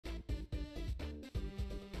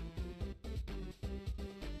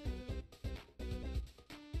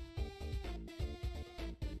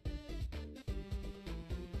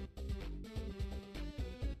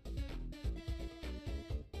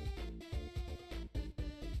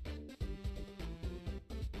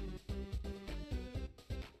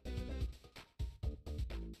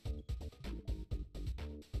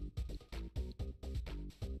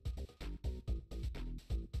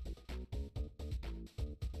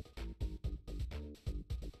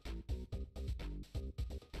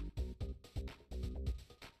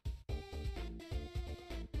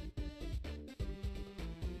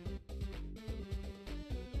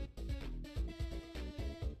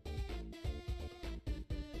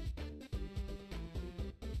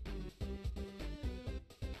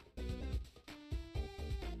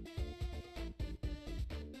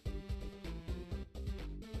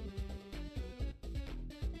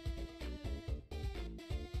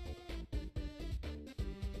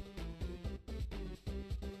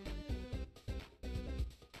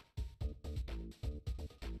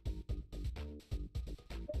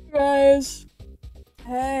Guys,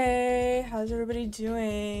 hey, how's everybody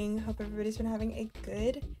doing? Hope everybody's been having a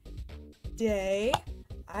good day.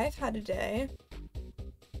 I've had a day.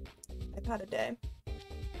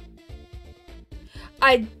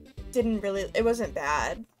 I didn't really, it wasn't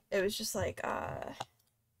bad. It was just like, I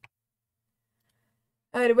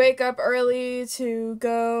had to wake up early to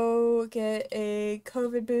go get a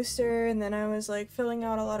COVID booster, and then I was like filling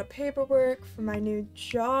out a lot of paperwork for my new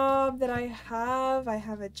job that I have. I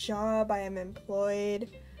have a job, I am employed.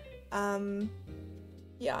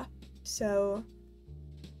 Yeah, so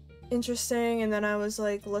interesting. And then I was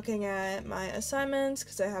like looking at my assignments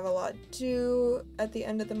because I have a lot due at the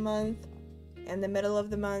end of the month and the middle of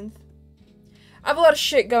the month. I have a lot of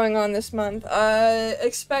shit going on this month.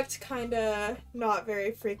 Expect kinda not very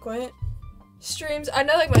frequent streams. I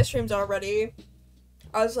know like my streams already,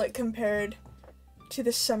 I was like compared to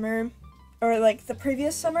the summer, or like the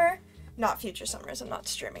previous summer, not future summers. I'm not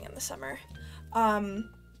streaming in the summer.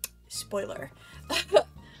 Spoiler.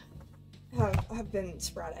 have been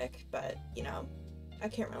sporadic, but you know, I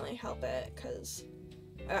can't really help it because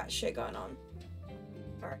I got shit going on.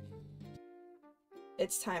 Alright.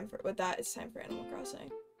 It's time for Animal Crossing.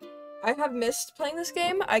 I have missed playing this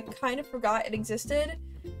game. I kind of forgot it existed,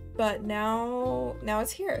 but now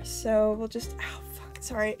it's here. So we'll just, ow, fuck,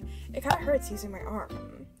 sorry. It kind of hurts using my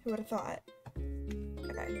arm. Who would have thought?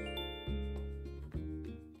 Okay.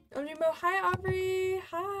 Jimbo, hi Aubrey,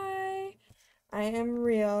 hi. I am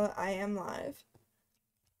real, I am live.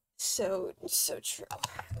 So true.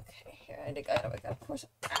 Okay, here, I gotta pour some,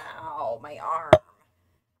 ow, my arm.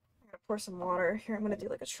 Pour some water. Here, I'm gonna do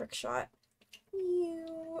like a trick shot.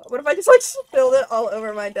 What if I just like spilled it all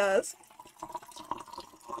over my desk?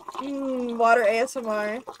 Water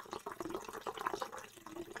ASMR.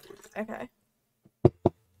 Okay.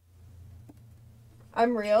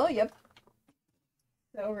 I'm real, yep.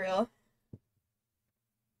 So real.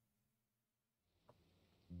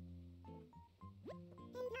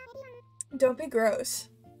 Don't be gross.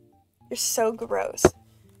 You're so gross.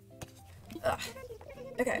 Ugh.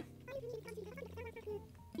 Okay.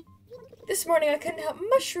 This morning I couldn't help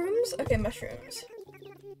mushrooms. Okay, mushrooms.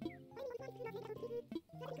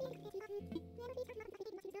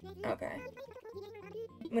 Okay.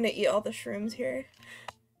 I'm gonna eat all the shrooms here.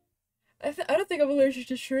 I don't think I'm allergic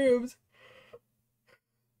to shrooms.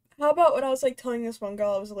 How about when I was like telling this one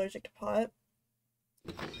girl I was allergic to pot?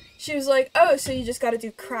 She was like, oh, so you just gotta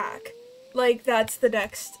do crack. Like, that's the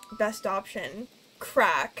next best option.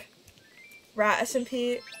 Crack. Rat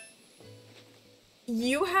SMP.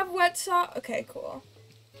 You have wet saw? Okay, cool.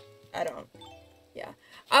 I don't. Yeah.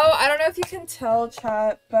 Oh, I don't know if you can tell,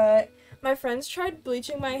 chat, but my friends tried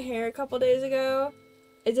bleaching my hair a couple days ago.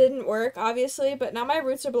 It didn't work, obviously, but now my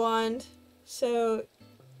roots are blonde. So,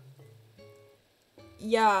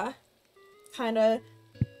 yeah. Kinda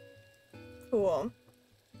cool.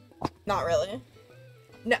 Not really.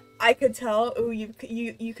 No, I could tell. Ooh, you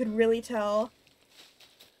could really tell.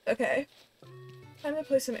 Okay. Time to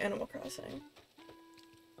play some Animal Crossing.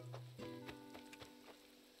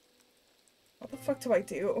 What the fuck do I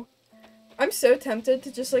do? I'm so tempted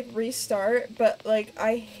to just like restart, but like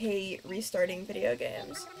I hate restarting video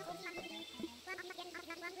games.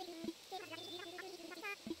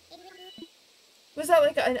 Was that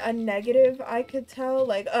like a negative I could tell?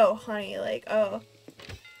 Like, oh honey, like, oh,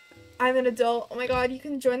 I'm an adult. Oh my god, you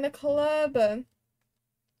can join the club.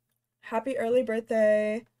 Happy early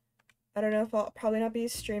birthday. I don't know if I'll probably not be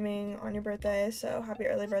streaming on your birthday, so happy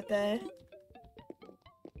early birthday.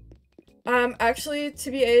 Actually,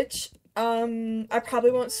 TBH, I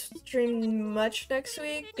probably won't stream much next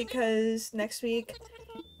week because next week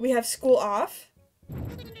we have school off.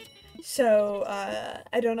 So,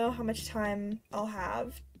 I don't know how much time I'll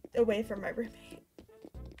have away from my roommate.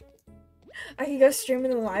 I can go stream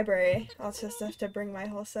in the library. I'll just have to bring my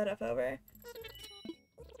whole setup over.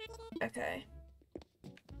 Okay.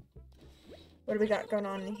 What do we got going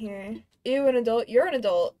on in here? Ew, an adult. You're an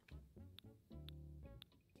adult.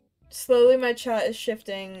 Slowly my chat is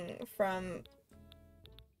shifting from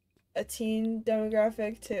a teen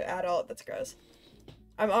demographic to adult. That's gross.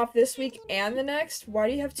 I'm off this week and the next. Why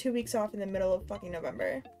do you have 2 weeks off in the middle of fucking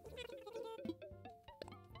November?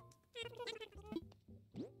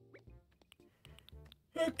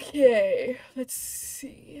 Okay, let's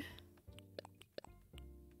see.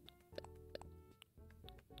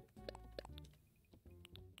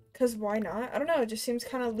 Cause why not? I don't know, it just seems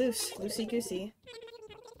kind of loose. Loosey-goosey.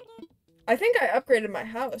 I think I upgraded my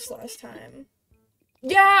house last time.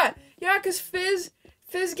 Yeah! Yeah, cause Fizz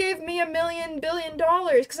gave me $1 billion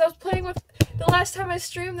because I was playing with, the last time I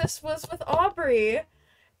streamed this was with Aubrey,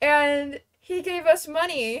 and He gave us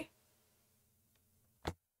money.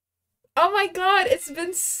 Oh my god, it's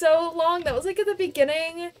been so long. That was like at the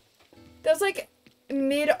beginning. That was like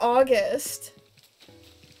mid-August.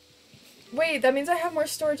 Wait, that means I have more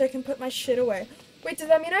storage. I can put my shit away. Wait, does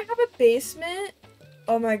that mean I have a basement?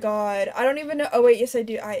 Oh my god. I don't even know. Oh wait, yes I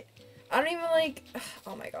do. I don't even like.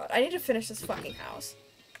 Oh my god. I need to finish this fucking house.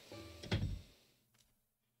 It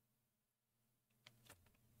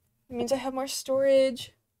means I have more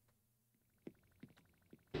storage.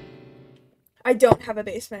 I don't have a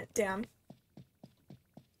basement. Damn.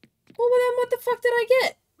 Well, then what the fuck did I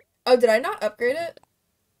get? Oh, did I not upgrade it?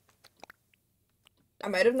 I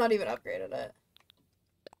might have not even upgraded it.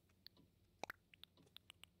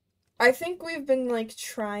 I think we've been, like,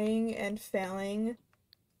 trying and failing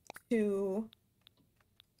to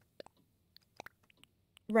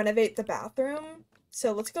renovate the bathroom.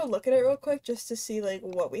 So let's go look at it real quick just to see, like,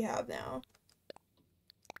 what we have now.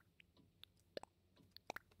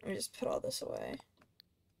 Let me just put all this away.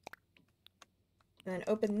 And then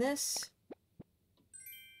open this.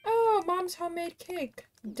 Oh, mom's homemade cake.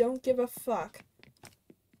 Don't give a fuck.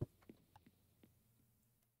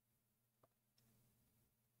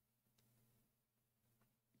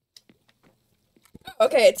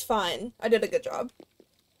 Okay, it's fine. I did a good job.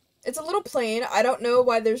 It's a little plain. I don't know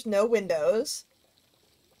why there's no windows.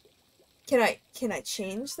 Can I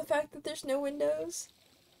change the fact that there's no windows?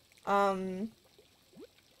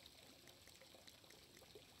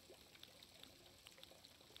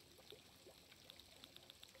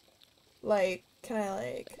 Like, can I,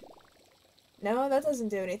 like... No, that doesn't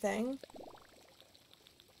do anything.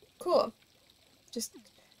 Cool. Just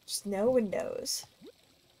no windows.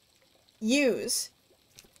 Use.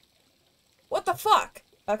 What the fuck?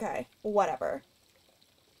 Okay, whatever.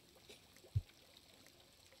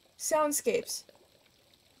 Soundscapes.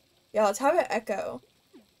 Yeah, let's have it echo.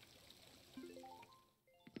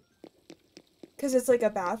 Because it's like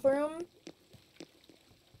a bathroom.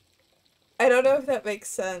 I don't know if that makes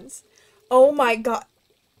sense. Oh my god.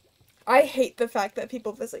 I hate the fact that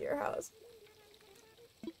people visit your house.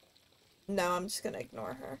 No, I'm just gonna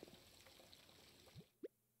ignore her.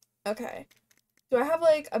 Okay. Do I have,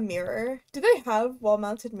 like, a mirror? Do they have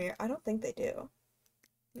wall-mounted mirror? I don't think they do.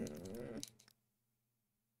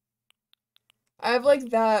 I have,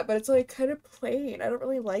 like, that, but it's, like, kind of plain. I don't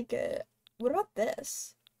really like it. What about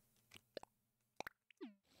this?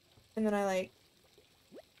 And then I, like...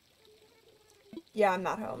 Yeah, I'm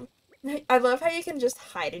not home. I love how you can just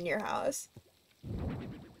hide in your house.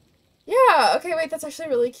 Yeah, okay, wait, that's actually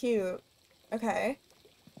really cute. Okay.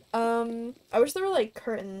 I wish there were, like,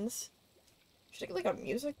 curtains. Should I get, like, a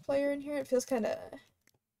music player in here? It feels kind of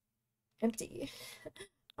empty.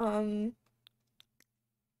 I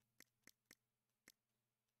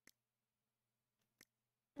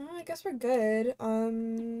guess we're good.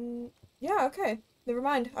 Yeah, okay. Never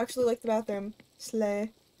mind. I actually like the bathroom.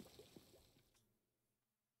 Slay.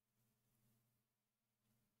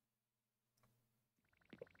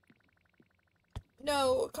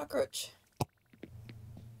 No, cockroach.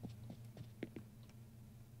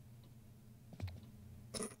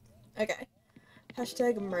 Okay.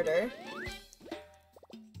 Hashtag murder.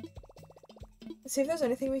 Let's see if there's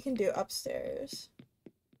anything we can do upstairs.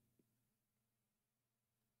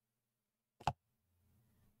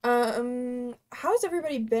 How's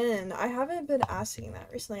everybody been? I haven't been asking that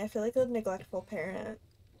recently. I feel like a neglectful parent.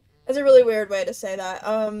 That's a really weird way to say that.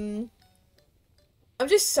 I'm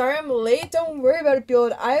just sorry I'm late. Don't worry about it,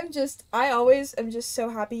 Build. I always am just so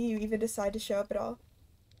happy you even decide to show up at all.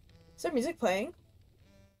 Is there music playing?